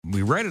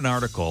we read an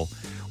article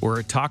where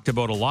it talked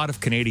about a lot of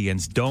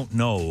Canadians don't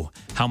know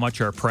how much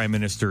our Prime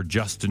Minister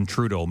Justin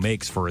Trudeau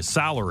makes for his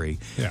salary.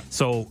 Yeah.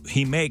 So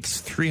he makes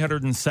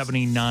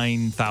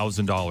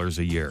 $379,000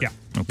 a year. Yeah.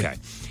 Okay.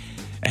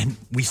 And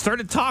we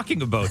started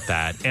talking about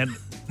that, and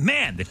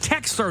man, the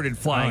text started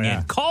flying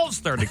in, calls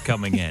started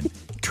coming in,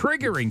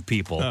 triggering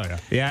people. Oh, yeah.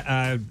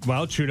 Yeah,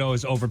 well, Trudeau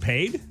is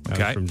overpaid.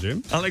 Okay. From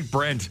Jim. I like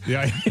Brent.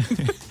 Yeah.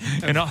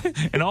 In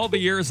all the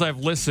years I've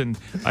listened,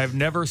 I've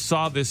never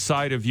saw this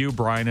side of you,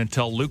 Brian,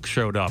 until Luke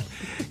showed up.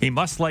 He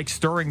must like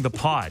stirring the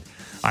pot.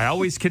 I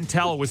always can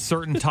tell with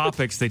certain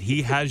topics that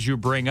he has you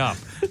bring up.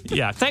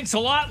 Yeah, thanks a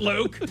lot,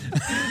 Luke.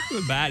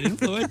 Bad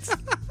influence.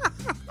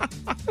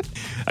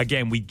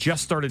 Again, we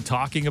just started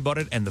talking about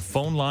it, and the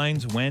phone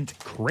lines went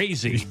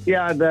crazy.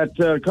 Yeah,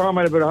 that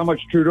comment about how much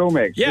Trudeau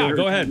makes. Yeah,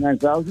 go ahead.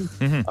 9,000.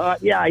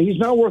 Yeah, he's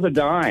not worth a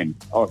dime.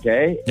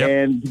 Okay, Yep.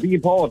 And to be a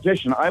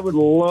politician, I would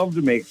love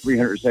to make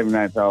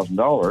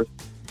 $379,000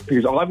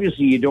 because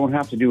obviously you don't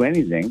have to do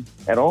anything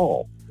at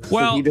all.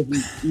 Well, he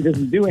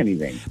doesn't do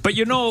anything. But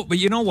you know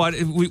what?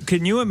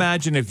 Can you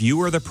imagine if you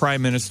were the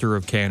Prime Minister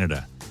of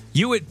Canada?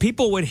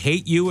 People would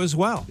hate you as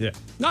well. Yeah,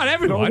 not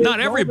everyone, not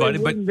everybody,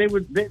 but they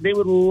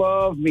would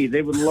love me.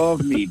 They would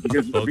love me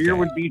because beer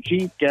would be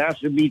cheap,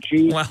 gas would be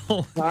cheap,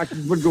 well,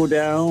 taxes would go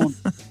down.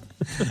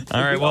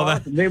 All right, well,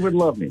 they would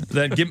love me.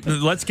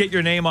 Let's get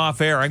your name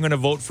off air. I'm going to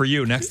vote for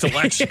you next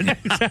election.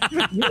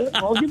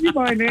 I'll give you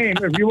my name.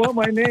 If you want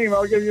my name,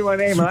 I'll give you my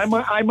name. And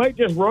I might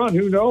just run.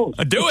 Who knows?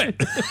 Do it.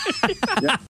 Yeah.